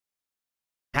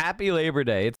Happy Labor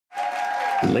Day.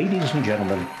 Ladies and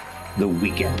gentlemen, the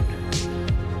weekend.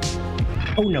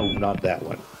 Oh no, not that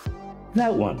one.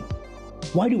 That one.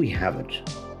 Why do we have it?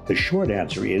 The short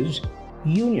answer is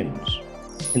unions.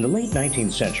 In the late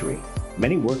 19th century,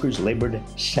 many workers labored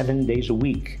 7 days a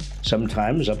week,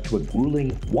 sometimes up to a grueling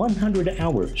 100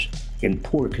 hours in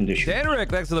poor conditions. Danrick,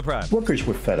 thanks for the prime. Workers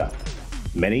were fed up.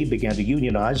 Many began to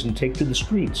unionize and take to the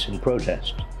streets in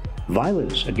protest.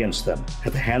 Violence against them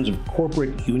at the hands of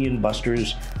corporate union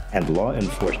busters and law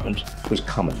enforcement was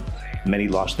common. Many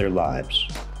lost their lives,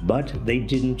 but they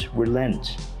didn't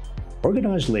relent.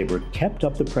 Organized labor kept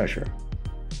up the pressure.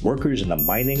 Workers in the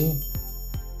mining,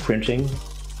 printing,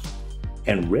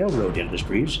 and railroad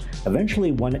industries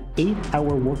eventually won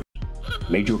 8-hour work.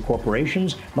 Major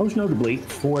corporations, most notably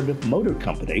Ford Motor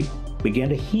Company, began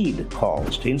to heed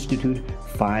calls to institute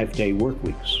 5-day work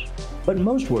weeks. But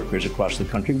most workers across the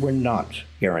country were not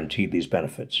guaranteed these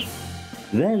benefits.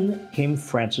 Then came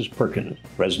Frances Perkins,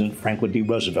 President Franklin D.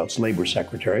 Roosevelt's labor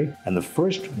secretary and the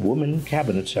first woman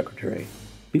cabinet secretary.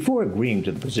 Before agreeing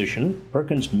to the position,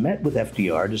 Perkins met with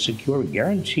FDR to secure a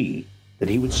guarantee that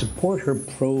he would support her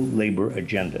pro-labor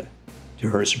agenda. To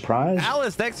her surprise,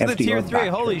 Alice, thanks for the tier 3.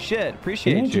 Holy shit,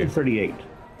 appreciate you. In 1938,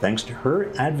 thanks to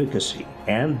her advocacy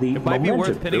and the it might be momentum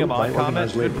worth pinning a mod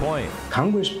comment. Good point.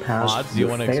 Congress passed the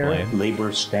Fair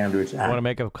Labor Standards Act, want to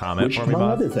make a comment which, for me, among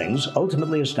Bob? other things,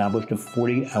 ultimately established a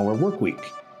 40-hour work week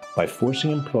by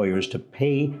forcing employers to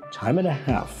pay time and a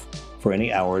half for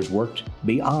any hours worked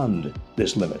beyond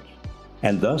this limit,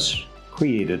 and thus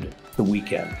created the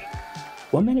weekend.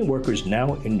 While many workers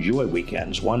now enjoy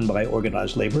weekends won by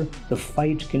organized labor, the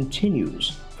fight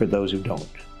continues for those who don't.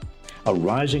 A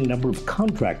rising number of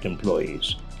contract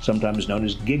employees, sometimes known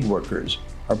as gig workers,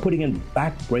 are putting in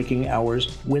back-breaking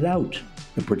hours without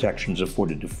the protections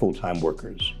afforded to full-time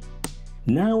workers.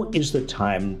 Now is the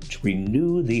time to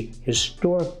renew the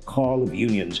historic call of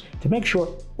unions to make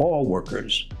sure all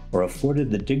workers are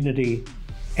afforded the dignity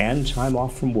and time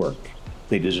off from work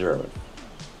they deserve.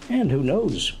 And who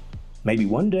knows, maybe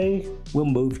one day we'll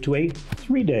move to a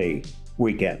 3-day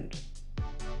weekend.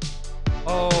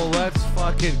 Oh, let's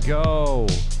fucking go.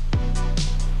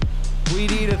 We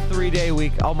need a 3-day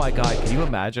week. Oh my God, can you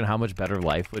imagine how much better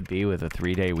life would be with a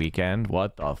 3-day weekend?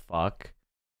 What the fuck?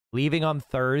 Leaving on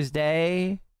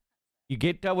Thursday, you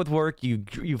get done with work, you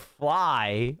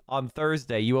fly on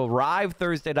Thursday, you arrive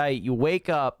Thursday night, you wake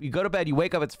up, you go to bed, you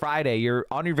wake up, it's Friday, you're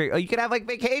on your you can have like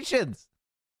vacations.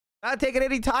 Not taking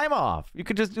any time off. You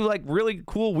could just do like really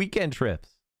cool weekend trips.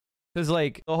 Because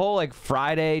like the whole like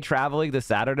Friday traveling to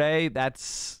Saturday,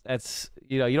 that's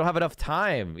you know, you don't have enough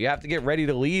time. You have to get ready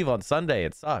to leave on Sunday.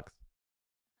 It sucks.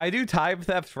 I do time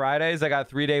theft Fridays. I got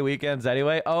 3-day weekends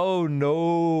anyway. Oh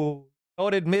no.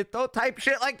 Don't type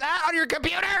shit like that on your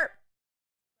computer.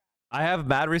 I have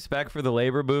mad respect for the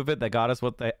labor movement that got us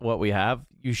what we have.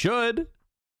 You should.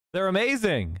 They're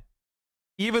amazing.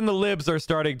 Even the libs are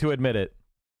starting to admit it.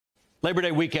 Labor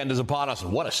Day weekend is upon us,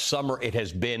 and what a summer it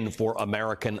has been for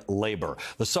American labor.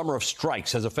 The summer of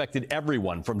strikes has affected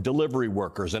everyone from delivery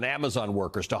workers and Amazon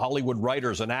workers to Hollywood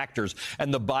writers and actors,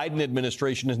 and the Biden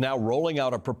administration is now rolling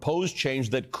out a proposed change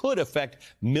that could affect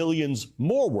millions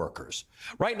more workers.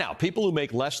 Right now, people who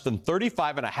make less than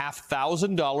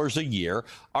 $35,500 a year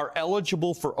are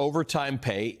eligible for overtime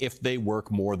pay if they work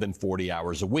more than 40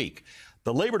 hours a week.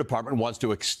 The Labor Department wants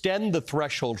to extend the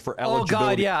threshold for eligibility. Oh,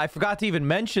 God, yeah. I forgot to even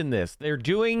mention this. They're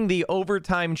doing the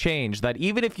overtime change that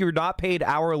even if you're not paid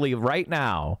hourly right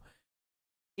now,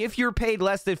 if you're paid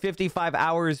less than 55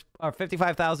 hours or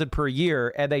 55,000 per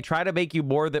year and they try to make you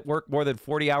work more than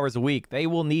 40 hours a week, they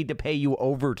will need to pay you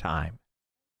overtime,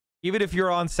 even if you're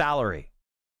on salary.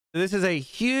 This is a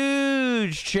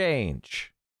huge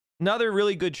change. Another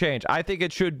really good change. I think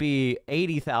it should be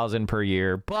 80,000 per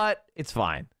year, but it's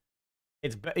fine.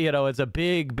 It's, you know, it's a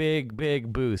big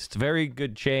boost. Very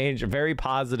good change, a very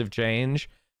positive change.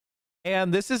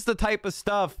 And this is the type of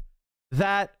stuff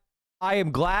that I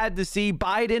am glad to see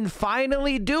Biden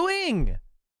finally doing.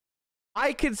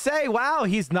 I could say, wow,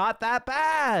 he's not that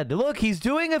bad. Look, he's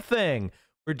doing a thing.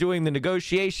 We're doing the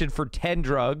negotiation for 10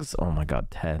 drugs. Oh my God,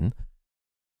 10.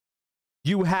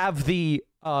 You have the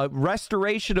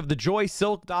restoration of the Joy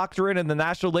Silk Doctrine and the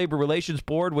National Labor Relations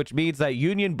Board, which means that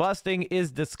union busting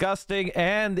is disgusting.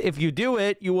 And if you do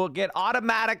it, you will get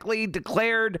automatically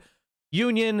declared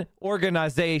union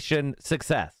organization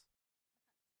success.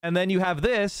 And then you have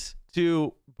this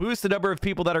to boost the number of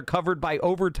people that are covered by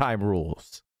overtime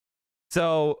rules.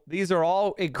 So these are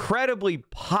all incredibly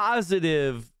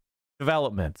positive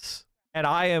developments. And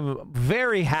I am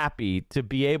very happy to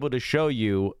be able to show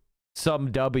you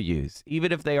some W's,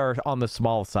 even if they are on the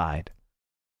small side.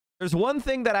 There's one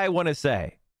thing that I want to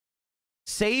say.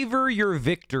 Savor your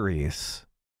victories,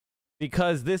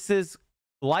 because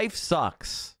life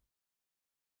sucks.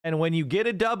 And when you get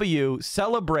a W,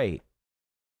 celebrate,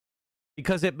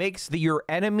 because it makes your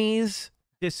enemies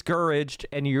discouraged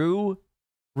and you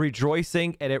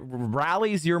rejoicing, and it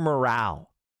rallies your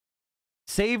morale.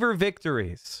 Savor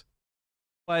victories,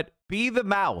 but be the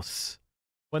mouse.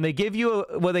 When they give you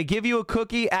a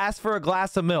cookie, ask for a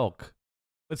glass of milk,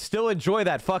 but still enjoy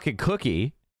that fucking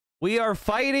cookie. We are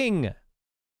fighting.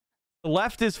 The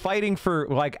left is fighting for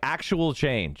like actual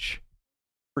change.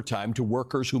 Time to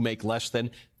workers who make less than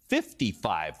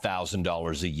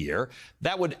 $55,000 a year.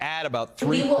 That would add about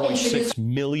 3.6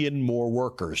 million more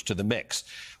workers to the mix.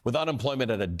 With unemployment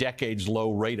at a decades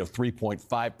low rate of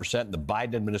 3.5%, the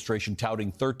Biden administration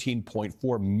touting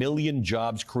 13.4 million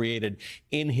jobs created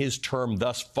in his term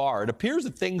thus far, it appears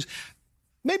that things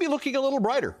may be looking a little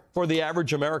brighter for the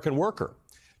average American worker.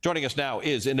 Joining us now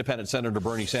is Independent Senator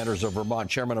Bernie Sanders of Vermont,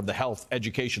 chairman of the Health,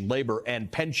 Education, Labor,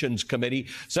 and Pensions Committee.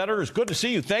 Senator, it's good to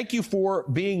see you. Thank you for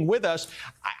being with us.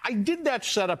 I did that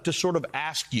setup to sort of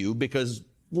ask you, because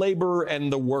labor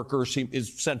and the worker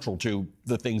is central to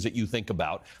the things that you think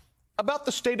about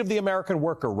the state of the American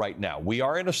worker right now. We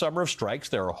are in a summer of strikes.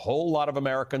 There are a whole lot of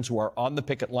Americans who are on the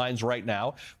picket lines right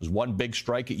now. There's one big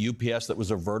strike at UPS that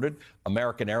was averted.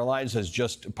 American Airlines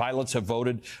pilots have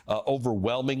voted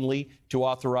overwhelmingly to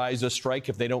authorize a strike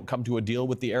if they don't come to a deal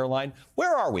with the airline.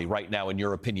 Where are we right now, in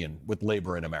your opinion, with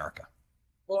labor in America?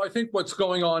 Well, I think what's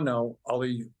going on now,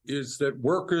 Ali, is that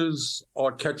workers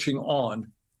are catching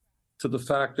on to the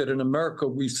fact that in America,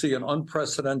 we see an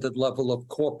unprecedented level of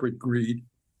corporate greed.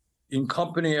 In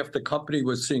company after company,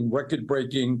 we're seeing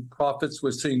record-breaking profits.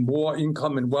 We're seeing more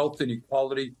income and wealth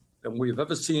inequality than we've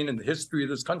ever seen in the history of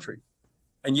this country.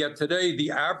 And yet today,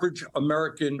 the average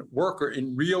American worker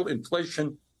in real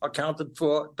inflation accounted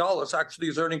for dollars actually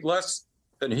is earning less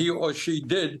than he or she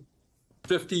did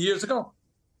 50 years ago.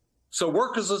 So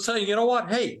workers are saying, you know what?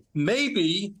 Hey,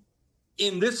 maybe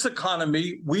in this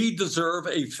economy, we deserve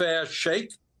a fair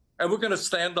shake, and we're going to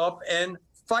stand up and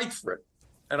fight for it.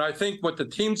 And I think what the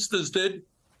Teamsters did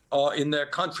in their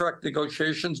contract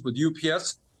negotiations with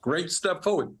UPS, great step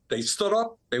forward. They stood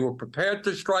up. They were prepared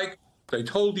to strike. They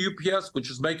told UPS, which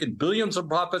is making billions of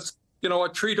profits, you know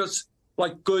what, treat us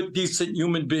like good, decent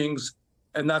human beings.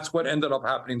 And that's what ended up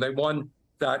happening. They won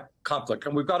that conflict.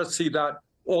 And we've got to see that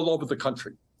all over the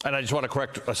country. And I just want to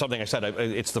correct something I said.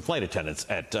 It's the flight attendants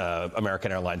at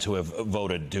American Airlines who have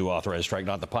voted to authorize a strike,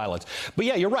 not the pilots. But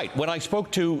yeah, you're right. When I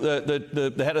spoke to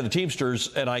the head of the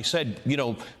Teamsters and I said, you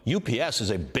know, UPS is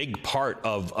a big part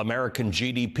of American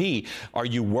GDP. Are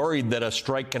you worried that a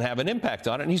strike can have an impact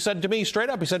on it? And he said to me straight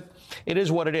up, he said, it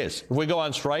is what it is. If we go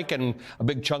on strike and a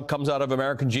big chunk comes out of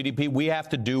American GDP, we have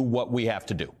to do what we have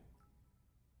to do.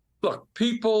 Look,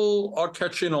 people are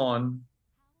catching on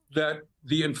that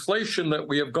the inflation that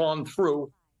we have gone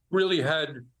through really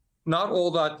had not all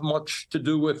that much to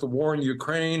do with the war in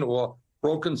Ukraine or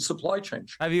broken supply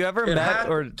chains. Have you ever met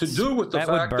or to do with the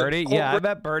fact with Bertie? that Yeah, I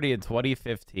met Bertie in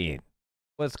 2015.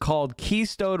 What's called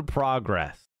Keystone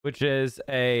Progress, which is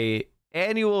a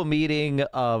annual meeting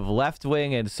of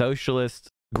left-wing and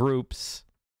socialist groups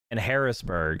in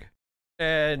Harrisburg.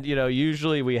 And, you know,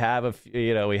 usually we have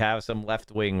we have some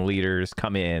left-wing leaders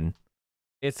come in.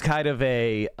 It's kind of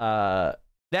a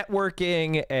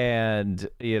networking and,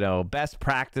 you know, best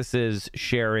practices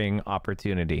sharing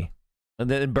opportunity. And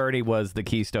then Bernie was the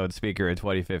Keystone speaker in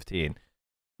 2015.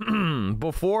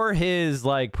 Before his,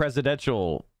 like,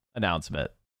 presidential announcement.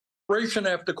 Corporation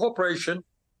after corporation,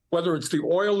 whether it's the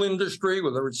oil industry,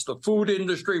 whether it's the food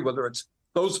industry, whether it's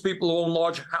those people who own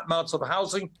large amounts of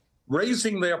housing,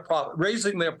 raising their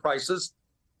prices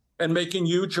and making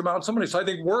huge amounts of money. So I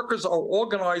think workers are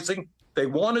organizing. They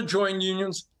want to join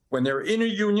unions. When they're in a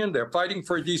union, they're fighting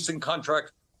for a decent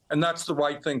contract, and that's the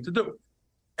right thing to do.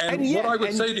 And what I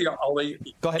would say to you, Ali,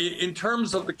 in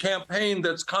terms of the campaign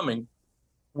that's coming,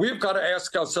 we've got to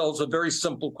ask ourselves a very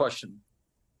simple question.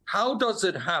 How does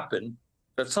it happen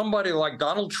that somebody like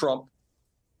Donald Trump,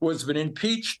 who has been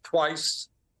impeached twice,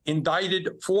 indicted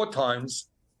 4 times,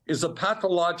 is a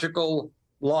pathological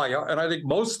liar, and I think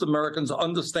most Americans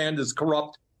understand is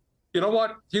corrupt? You know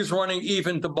what? He's running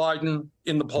even to Biden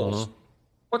in the polls. Mm-hmm.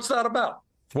 What's that about?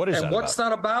 What is and that what's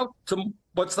about?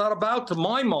 What's that about, to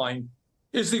my mind,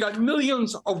 is you got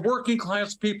millions of working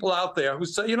class people out there who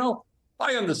say, you know,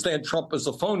 I understand Trump is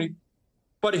a phony,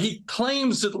 but he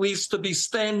claims at least to be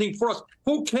standing for us.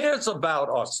 Who cares about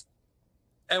us?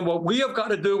 And what we have got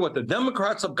to do, what the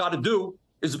Democrats have got to do,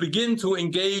 is begin to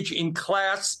engage in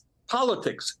class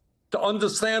politics. to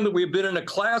understand that we've been in a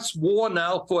class war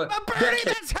now for But Bernie, decades.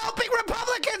 that's helping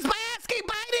Republicans by asking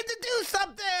Biden to do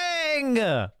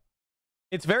something.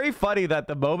 It's very funny that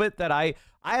the moment that I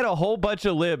had a whole bunch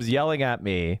of libs yelling at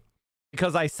me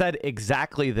because I said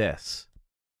exactly this.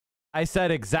 I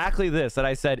said exactly this. And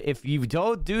I said, if you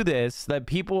don't do this, then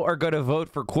people are going to vote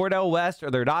for Cornel West, or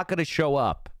they're not going to show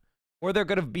up, or they're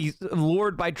going to be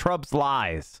lured by Trump's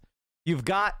lies. You've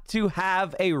got to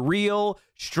have a real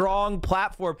strong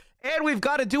platform. And we've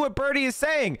got to do what Bernie is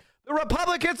saying. The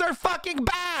Republicans are fucking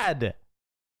bad.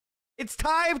 It's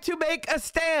time to make a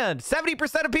stand.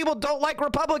 70% of people don't like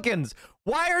Republicans.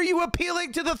 Why are you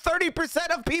appealing to the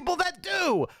 30% of people that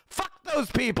do? Fuck those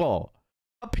people.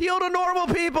 Appeal to normal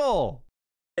people.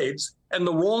 And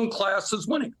the wrong class is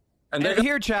winning. And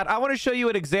here, Chad, I want to show you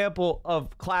an example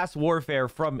of class warfare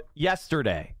from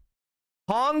yesterday.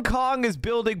 Hong Kong is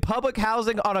building public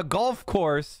housing on a golf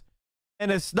course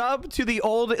and a snub to the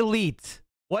old elite.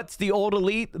 What's the old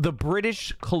elite? The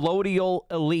British colonial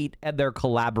elite and their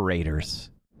collaborators.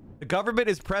 The government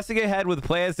is pressing ahead with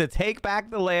plans to take back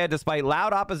the land despite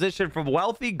loud opposition from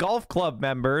wealthy golf club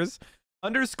members,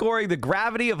 underscoring the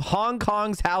gravity of Hong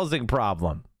Kong's housing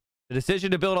problem. The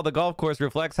decision to build on the golf course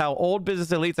reflects how old business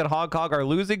elites in Hong Kong are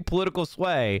losing political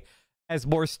sway as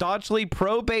more staunchly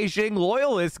pro-Beijing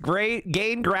loyalists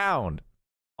gain ground.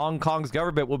 Hong Kong's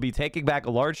government will be taking back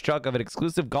a large chunk of an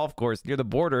exclusive golf course near the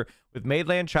border with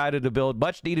mainland China to build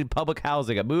much-needed public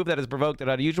housing, a move that has provoked an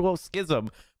unusual schism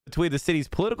between the city's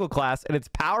political class and its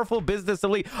powerful business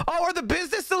elite. Oh, are the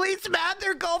business elites mad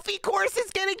their golfy course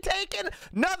is getting taken?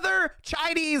 Another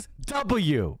Chinese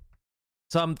W.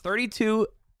 Some 32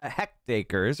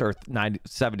 hectares, or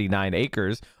 79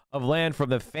 acres, of land from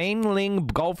the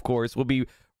Fanling golf course will be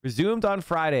resumed on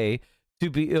Friday to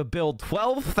build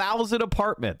 12,000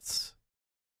 apartments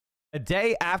a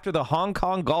day after the Hong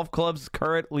Kong Golf Club's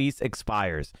current lease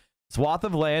expires. Swath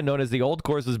of land known as the Old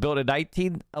Course was built in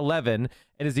 1911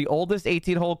 and is the oldest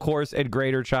 18-hole course in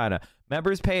Greater China.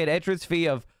 Members pay an entrance fee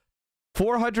of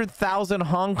 400,000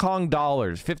 Hong Kong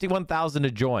dollars, 51,000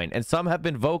 to join, and some have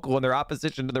been vocal in their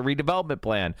opposition to the redevelopment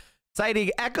plan,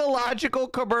 citing ecological,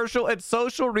 commercial, and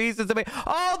social reasons.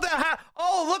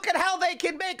 Oh, look at how they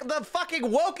can make the fucking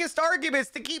wokest arguments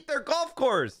to keep their golf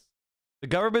course. The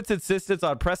government's insistence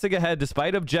on pressing ahead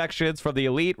despite objections from the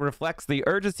elite reflects the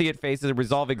urgency it faces in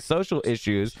resolving social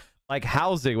issues like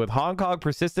housing, with Hong Kong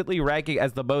persistently ranking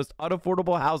as the most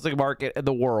unaffordable housing market in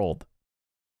the world.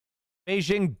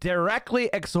 Beijing directly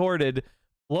exhorted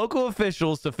local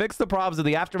officials to fix the problems in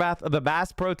the aftermath of the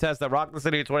mass protests that rocked the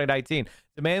city in 2019,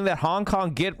 demanding that Hong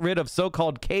Kong get rid of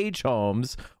so-called cage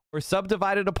homes or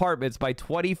subdivided apartments by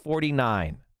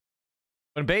 2049.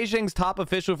 When Beijing's top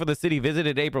official for the city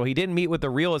visited in April, he didn't meet with the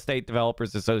Real Estate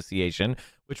Developers Association,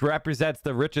 which represents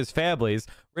the richest families,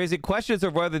 raising questions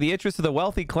of whether the interests of the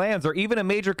wealthy clans are even a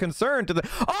major concern to the...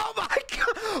 Oh my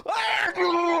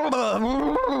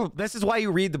God! This is why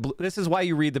you read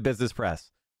the business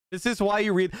press. This is why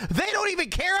you read... They don't even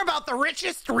care about the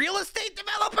richest real estate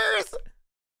developers!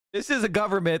 This is a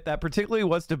government that particularly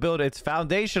wants to build its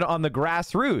foundation on the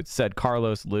grassroots, said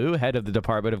Carlos Liu, head of the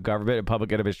Department of Government and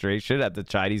Public Administration at the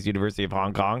Chinese University of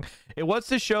Hong Kong. It wants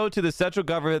to show to the central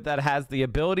government that has the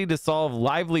ability to solve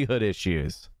livelihood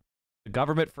issues. The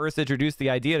government first introduced the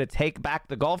idea to take back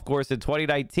the golf course in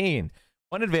 2019.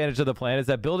 One advantage of the plan is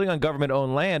that building on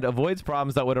government-owned land avoids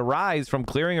problems that would arise from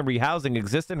clearing and rehousing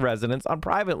existing residents on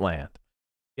private land.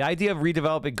 The idea of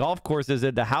redeveloping golf courses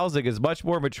into housing is much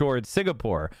more mature in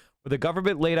Singapore, where the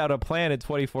government laid out a plan in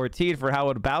 2014 for how it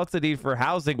would balance the need for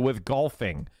housing with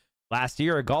golfing. Last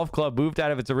year, a golf club moved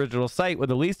out of its original site when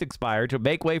the lease expired to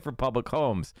make way for public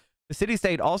homes. The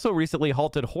city-state also recently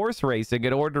halted horse racing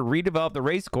in order to redevelop the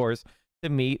race course to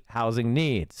meet housing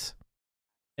needs.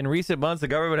 In recent months, the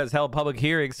government has held public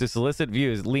hearings to solicit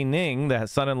views. Li Ning, the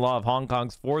son-in-law of Hong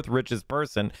Kong's fourth richest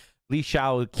person, Li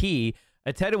Xiaoqi,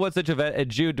 attended one such event in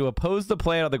June to oppose the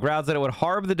plan on the grounds that it would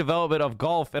harm the development of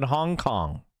golf in Hong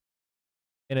Kong.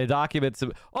 In a document,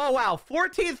 oh wow,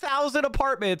 14,000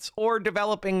 apartments or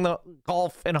developing the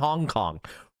golf in Hong Kong.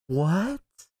 What?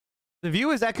 The view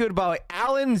is echoed by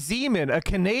Alan Zeman, a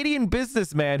Canadian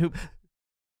businessman who...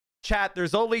 Chat,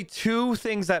 there's only two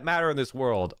things that matter in this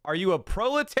world. Are you a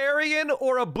proletarian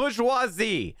or a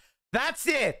bourgeoisie? That's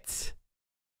it.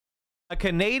 A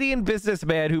Canadian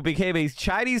businessman who became a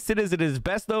Chinese citizen is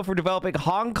best known for developing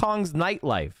Hong Kong's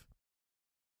nightlife.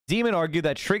 Zeman argued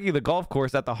that shrinking the golf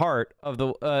course at the heart of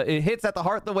the it hits at the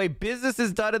heart the way business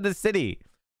is done in the city.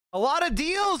 A lot of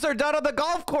deals are done on the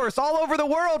golf course all over the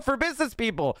world for business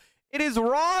people. It is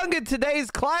wrong in today's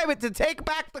climate to take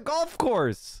back the golf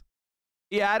course.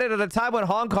 He added, at a time when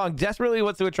Hong Kong desperately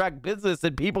wants to attract business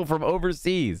and people from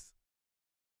overseas.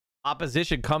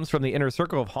 Opposition comes from the inner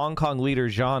circle of Hong Kong leader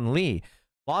John Lee.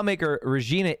 Lawmaker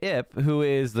Regina Ip, who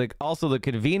is also the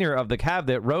convener of the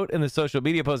cabinet, wrote in the social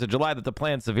media post in July that the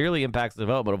plan severely impacts the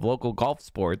development of local golf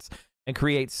sports and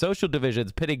creates social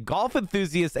divisions, pitting golf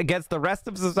enthusiasts against the rest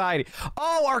of society.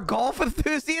 Oh, are golf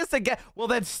enthusiasts again? Well,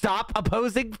 then stop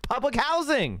opposing public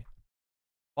housing.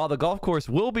 While the golf course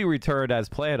will be returned as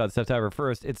planned on September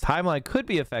 1st, its timeline could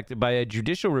be affected by a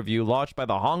judicial review launched by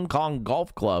the Hong Kong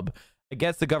Golf Club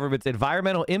against the government's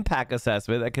environmental impact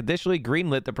assessment that conditionally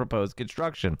greenlit the proposed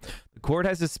construction. The court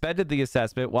has suspended the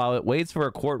assessment while it waits for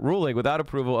a court ruling without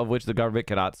approval of which the government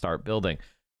cannot start building.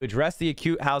 To address the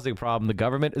acute housing problem, the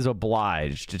government is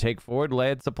obliged to take forward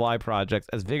land supply projects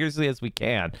as vigorously as we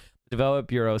can, the Development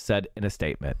Bureau said in a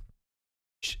statement.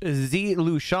 Zi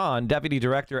Lushan, deputy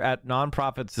director at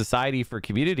nonprofit Society for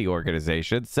Community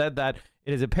Organizations, said that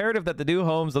it is imperative that the new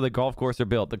homes on the golf course are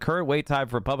built. The current wait time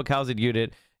for a public housing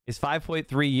unit is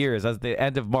 5.3 years as the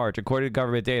end of March, according to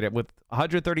government data, with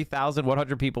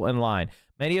 130,100 people in line.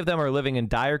 Many of them are living in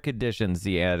dire conditions,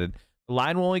 he added. The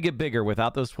line will only get bigger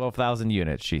without those 12,000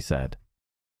 units, she said.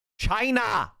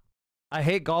 China! I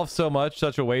hate golf so much,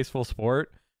 such a wasteful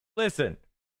sport. Listen,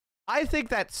 I think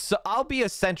that I'll be a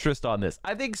centrist on this.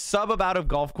 I think some amount of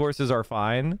golf courses are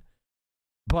fine,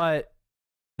 but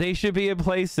they should be in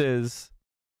places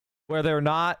where they're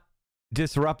not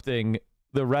disrupting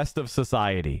the rest of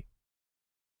society.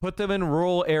 Put them in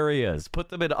rural areas. Put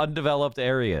them in undeveloped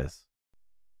areas.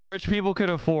 Rich people can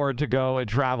afford to go and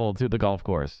travel to the golf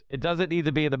course. It doesn't need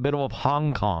to be in the middle of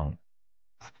Hong Kong.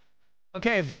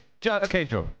 Okay, okay,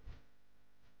 Joe.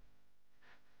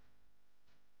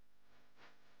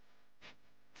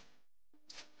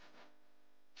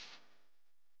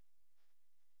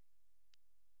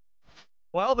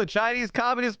 Well, the Chinese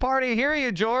Communist Party, hear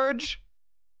you, George.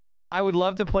 I would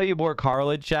love to play you more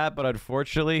cartilage, chat, but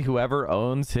unfortunately, whoever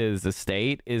owns his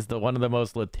estate is one of the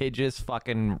most litigious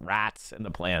fucking rats in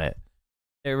the planet.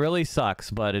 It really sucks,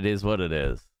 but it is what it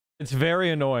is. It's very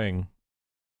annoying,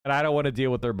 and I don't want to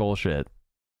deal with their bullshit.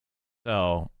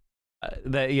 So,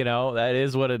 that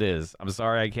is what it is. I'm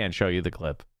sorry I can't show you the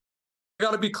clip.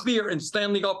 Got to be clear in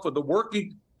standing up for the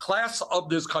working class of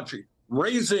this country,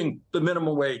 raising the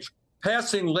minimum wage,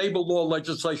 passing labor law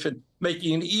legislation,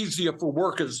 making it easier for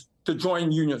workers to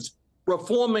join unions,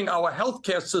 reforming our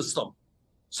healthcare system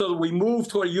so that we move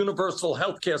to a universal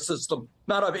healthcare system,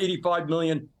 not have 85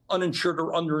 million uninsured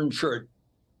or underinsured,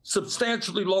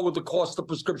 substantially lower the cost of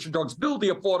prescription drugs, build the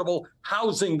affordable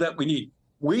housing that we need.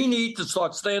 We need to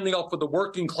start standing up for the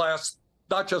working class,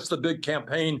 not just the big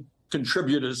campaign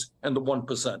contributors and the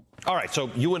 1%. All right,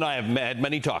 so you and I have had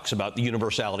many talks about the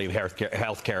universality of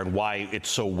healthcare and why it's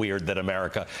so weird that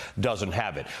America doesn't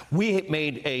have it. We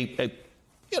made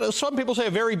some people say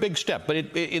a very big step, but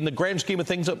in the grand scheme of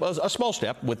things, a small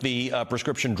step with the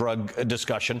prescription drug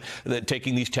discussion,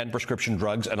 taking these 10 prescription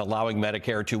drugs and allowing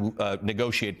Medicare to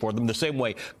negotiate for them the same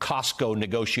way Costco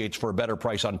negotiates for a better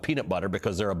price on peanut butter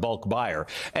because they're a bulk buyer.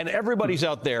 And everybody's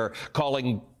out there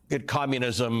calling it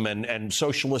communism and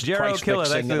socialist price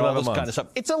fixing and all this kind of stuff.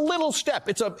 It's a little step.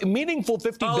 It's a meaningful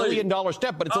 $50 billion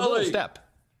step, but it's a little step.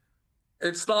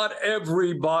 It's not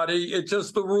everybody. It's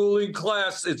just the ruling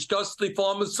class. It's just the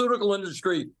pharmaceutical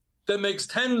industry that makes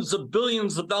tens of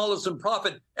billions of dollars in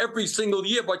profit every single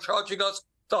year by charging us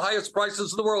the highest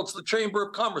prices in the world. It's the Chamber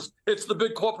of Commerce. It's the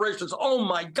big corporations. Oh,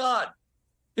 my God.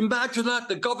 Imagine that.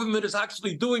 The government is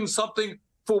actually doing something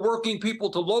for working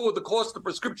people to lower the cost of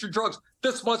prescription drugs.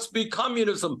 This must be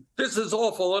communism. This is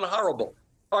awful and horrible.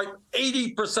 All right,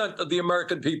 80% of the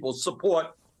American people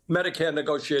support Medicare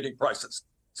negotiating prices.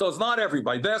 So it's not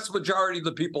everybody. Vast majority of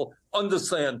the people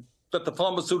understand that the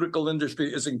pharmaceutical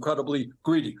industry is incredibly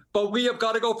greedy. But we have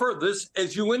got to go further. This,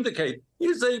 as you indicate,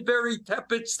 is a very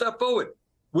tepid step forward.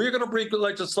 We're going to bring the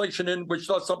legislation in which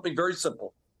does something very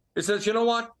simple. It says, you know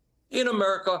what? In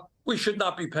America, we should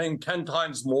not be paying 10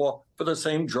 times more for the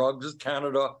same drugs as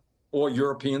Canada or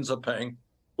Europeans are paying.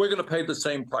 We're going to pay the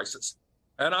same prices.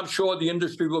 And I'm sure the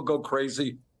industry will go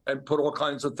crazy and put all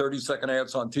kinds of 30-second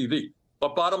ads on TV.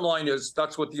 But bottom line is,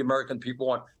 that's what the American people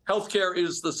want. Healthcare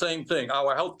is the same thing.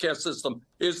 Our healthcare system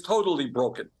is totally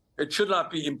broken. It should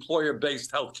not be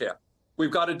employer-based healthcare.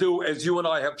 We've got to do, as you and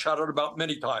I have chatted about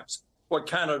many times, what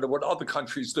Canada, what other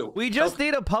countries do. We just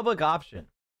need a public option.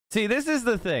 See, this is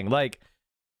the thing. Like,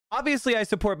 obviously, I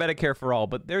support Medicare for all,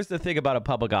 but there's the thing about a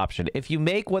public option. If you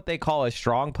make what they call a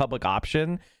strong public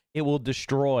option, it will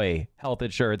destroy health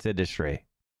insurance industry.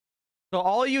 So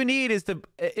all you need is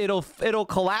it'll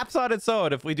collapse on its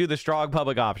own if we do the strong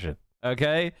public option.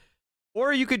 Okay.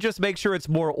 Or you could just make sure it's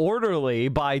more orderly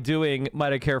by doing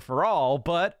Medicare for all.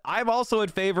 But I'm also in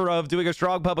favor of doing a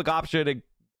strong public option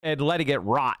and letting it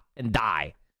rot and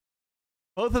die.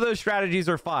 Both of those strategies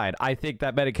are fine. I think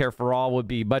that Medicare for all would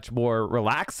be much more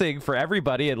relaxing for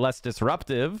everybody and less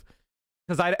disruptive.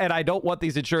 Because I don't want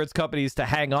these insurance companies to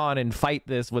hang on and fight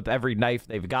this with every knife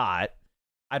they've got.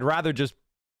 I'd rather just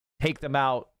take them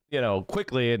out, you know,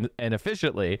 quickly and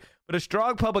efficiently. But a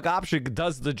strong public option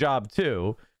does the job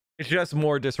too. It's just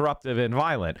more disruptive and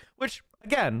violent, which,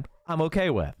 again, I'm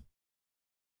okay with.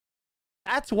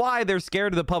 That's why they're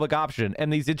scared of the public option.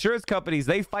 And these insurance companies,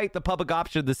 they fight the public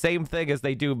option the same thing as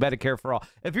they do Medicare for all.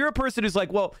 If you're a person who's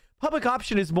like, well, public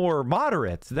option is more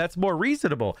moderate, that's more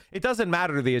reasonable, it doesn't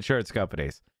matter to the insurance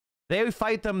companies. They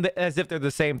fight them as if they're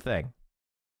the same thing.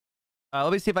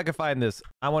 Let me see if I can find this.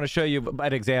 I want to show you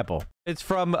an example. It's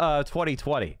from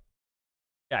 2020.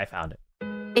 Yeah, I found it.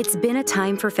 It's been a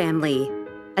time for family.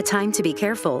 A time to be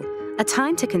careful, a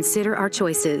time to consider our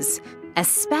choices,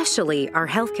 especially our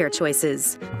healthcare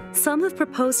choices. Some have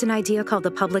proposed an idea called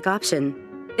the public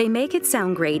option. They make it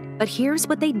sound great, but here's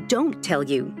what they don't tell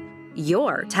you.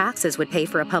 Your taxes would pay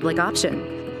for a public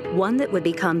option, one that would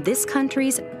become this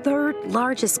country's third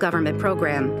largest government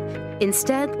program.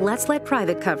 Instead, let's let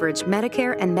private coverage,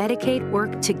 Medicare and Medicaid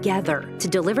work together to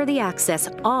deliver the access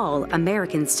all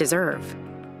Americans deserve.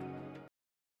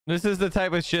 This is the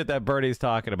type of shit that Bernie's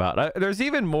talking about. There's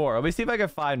even more. Let me see if I can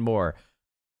find more.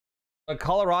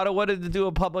 Colorado wanted to do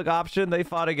a public option. They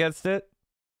fought against it.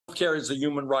 Healthcare is a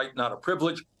human right, not a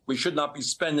privilege. We should not be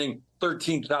spending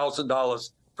 $13,000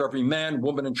 for every man,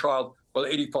 woman, and child, while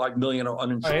 85 million are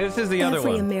uninsured. Right, this is the other one.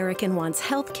 Every American wants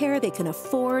health care they can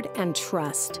afford and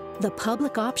trust. The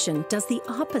public option does the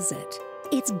opposite.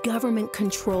 It's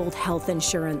government-controlled health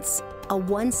insurance, a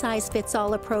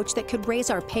one-size-fits-all approach that could raise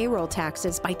our payroll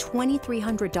taxes by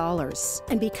 $2,300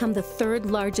 and become the third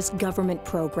largest government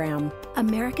program.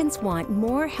 Americans want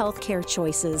more health care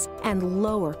choices and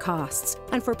lower costs,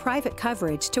 and for private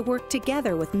coverage to work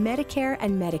together with Medicare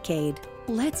and Medicaid.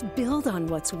 Let's build on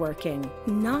what's working,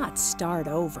 not start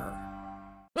over.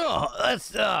 Oh,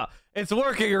 it's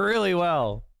working really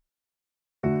well.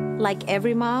 Like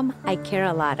every mom, I care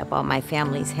a lot about my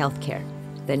family's health care.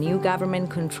 The new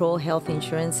government-controlled health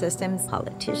insurance systems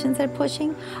politicians are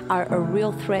pushing are a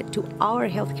real threat to our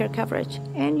health care coverage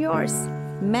and yours.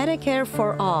 Medicare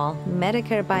for all,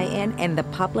 Medicare buy-in, and the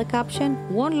public option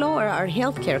won't lower our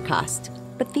health care cost.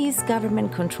 But these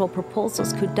government-controlled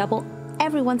proposals could double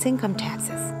everyone's income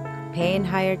taxes. Paying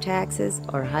higher taxes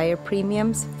or higher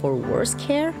premiums for worse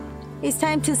care? It's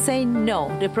time to say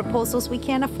no to proposals we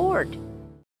can't afford.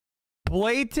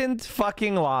 Blatant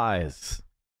fucking lies.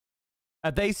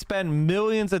 They spend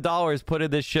millions of dollars putting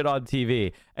this shit on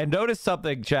TV. And notice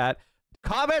something, chat.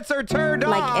 Comments are turned off.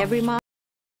 Like every mom.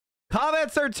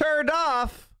 Comments are turned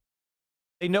off.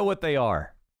 They know what they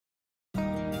are.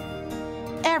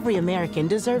 Every American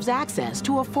deserves access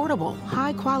to affordable,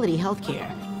 high-quality health care.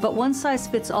 But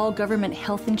one-size-fits-all government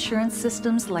health insurance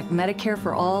systems like Medicare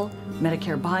for all,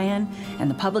 Medicare buy-in, and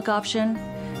the public option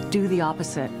do the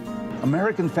opposite.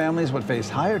 American families would face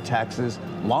higher taxes,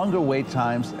 longer wait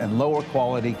times, and lower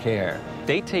quality care.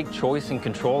 They take choice and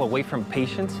control away from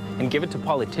patients and give it to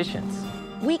politicians.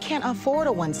 We can't afford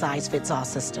a one-size-fits-all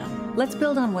system. Let's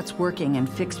build on what's working and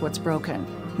fix what's broken,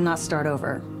 not start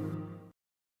over.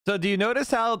 So do you notice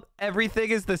how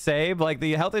everything is the same? Like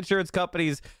the health insurance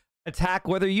companies attack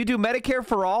whether you do Medicare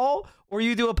for all or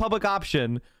you do a public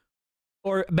option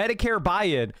or Medicare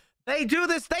buy-in. They do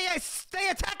this. They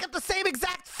attack it the same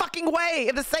exact fucking way.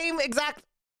 In the same exact.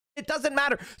 It doesn't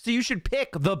matter. So you should pick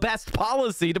the best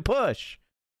policy to push.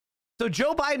 So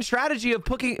Joe Biden's strategy of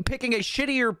picking a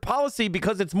shittier policy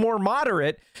because it's more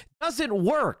moderate doesn't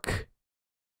work.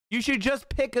 You should just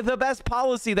pick the best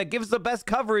policy that gives the best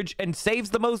coverage and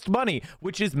saves the most money,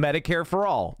 which is Medicare for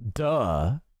all.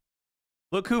 Duh.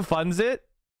 Look who funds it.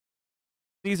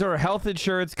 These are health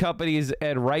insurance companies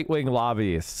and right-wing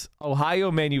lobbyists.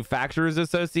 Ohio Manufacturers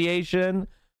Association,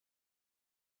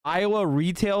 Iowa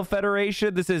Retail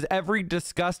Federation. This is every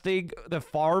disgusting, the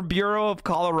Farm Bureau of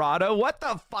Colorado. What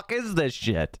the fuck is this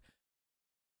shit?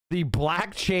 The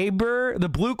Black Chamber, the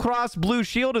Blue Cross Blue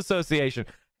Shield Association.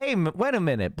 Hey, wait a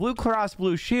minute. Blue Cross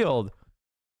Blue Shield.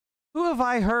 Who have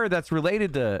I heard that's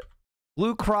related to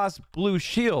Blue Cross Blue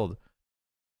Shield?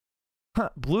 Huh,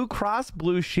 Blue Cross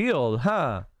Blue Shield,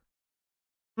 huh?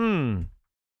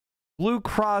 Blue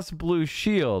Cross Blue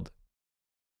Shield.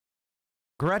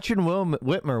 Gretchen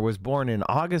Whitmer was born in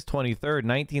August 23rd,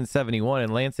 1971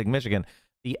 in Lansing, Michigan,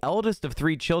 the eldest of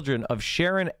three children of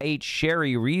Sharon H.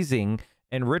 Sherry Riesing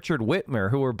and Richard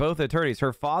Whitmer, who were both attorneys.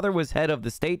 Her father was head of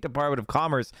the State Department of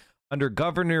Commerce under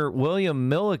Governor William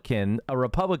Milliken, a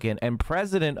Republican, and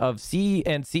president of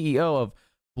CEO of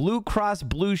Blue Cross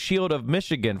Blue Shield of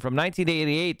Michigan from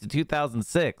 1988 to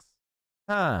 2006.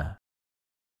 Huh.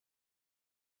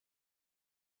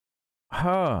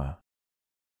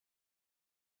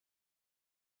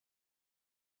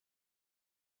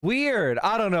 Weird.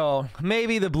 I don't know.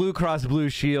 Maybe the Blue Cross Blue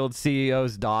Shield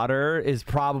CEO's daughter is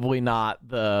probably not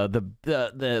the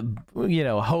you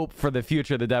know, hope for the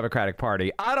future of the Democratic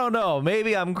Party. I don't know.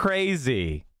 Maybe I'm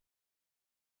crazy.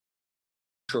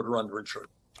 Or underinsured.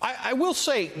 I will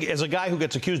say, as a guy who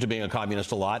gets accused of being a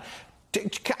communist a lot,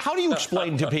 how do you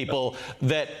explain to people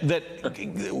that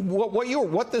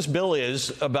what this bill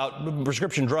is about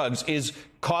prescription drugs is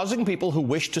causing people who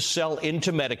wish to sell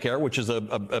into Medicare, which is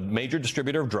a major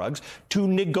distributor of drugs, to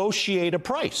negotiate a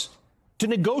price? To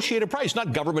negotiate a price,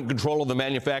 not government control of the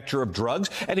manufacture of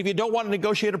drugs. And if you don't want to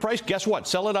negotiate a price, guess what?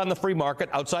 Sell it on the free market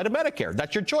outside of Medicare.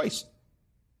 That's your choice.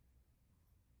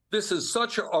 This is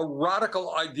such a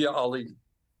radical idea, Ali.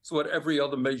 It's what every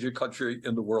other major country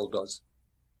in the world does.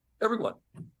 Everyone.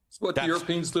 It's what the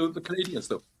Europeans do, the Canadians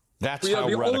do. That's how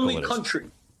radical it is.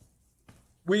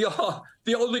 We are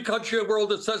the only country in the world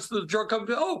that says to the drug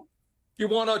company, oh, you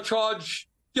want to charge,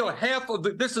 you know, half of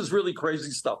the, this is really crazy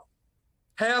stuff.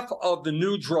 Half of the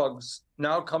new drugs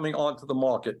now coming onto the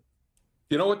market.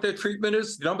 You know what their treatment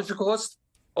is? You know how much it costs?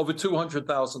 Over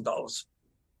 $200,000.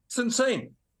 It's insane.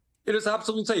 It is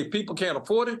absolutely insane. If people can't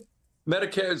afford it,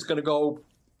 Medicare is going to go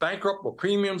bankrupt, or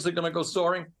premiums are going to go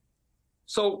soaring.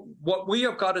 So what we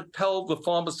have got to tell the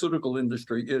pharmaceutical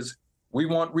industry is we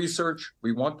want research,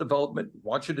 we want development, we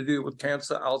want you to deal with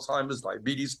cancer, Alzheimer's,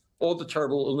 diabetes, all the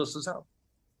terrible illnesses out.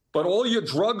 But all your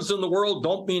drugs in the world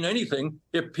don't mean anything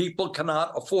if people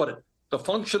cannot afford it. The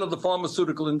function of the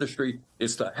pharmaceutical industry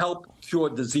is to help cure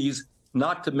disease,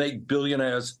 not to make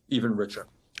billionaires even richer.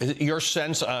 Is it your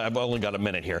sense, I've only got a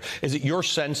minute here, is it your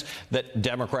sense that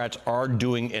Democrats are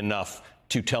doing enough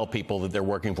to tell people that they're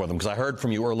working for them? Because I heard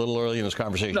from you a little early in this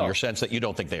conversation, your sense that you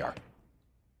don't think they are.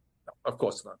 No, of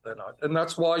course not. They're not. And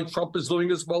that's why Trump is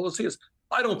doing as well as he is.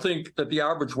 I don't think that the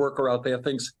average worker out there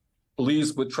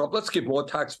believes with Trump. Let's give more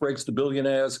tax breaks to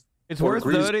billionaires. It's worth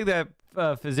noting that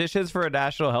physicians for a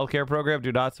national health care program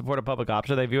do not support a public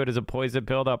option. They view it as a poison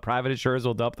pill that private insurers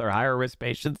will dump their higher risk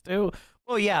patients to.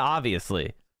 Well, yeah,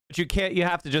 obviously. But you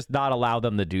have to just not allow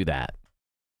them to do that.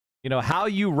 You know, how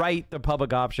you write the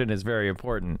public option is very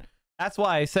important. That's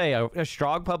why I say a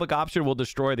strong public option will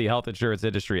destroy the health insurance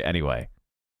industry anyway.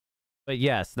 But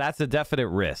yes, that's a definite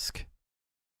risk.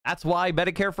 That's why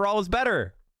Medicare for all is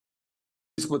better.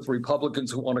 With Republicans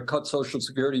who want to cut Social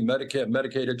Security, Medicare,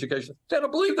 Medicaid, education, they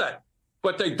don't believe that.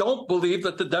 But they don't believe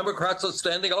that the Democrats are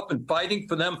standing up and fighting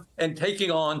for them and taking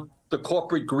on the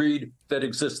corporate greed that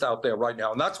exists out there right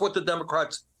now. And that's what the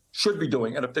Democrats should be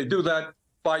doing. And if they do that,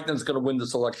 Biden's going to win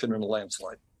this election in a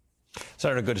landslide.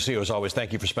 Senator, good to see you as always.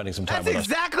 Thank you for spending some time with us. That's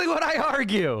exactly what I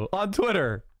argue on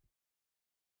Twitter.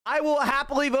 I will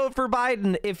happily vote for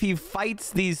Biden if he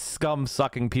fights these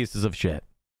scum-sucking pieces of shit.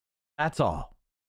 That's all.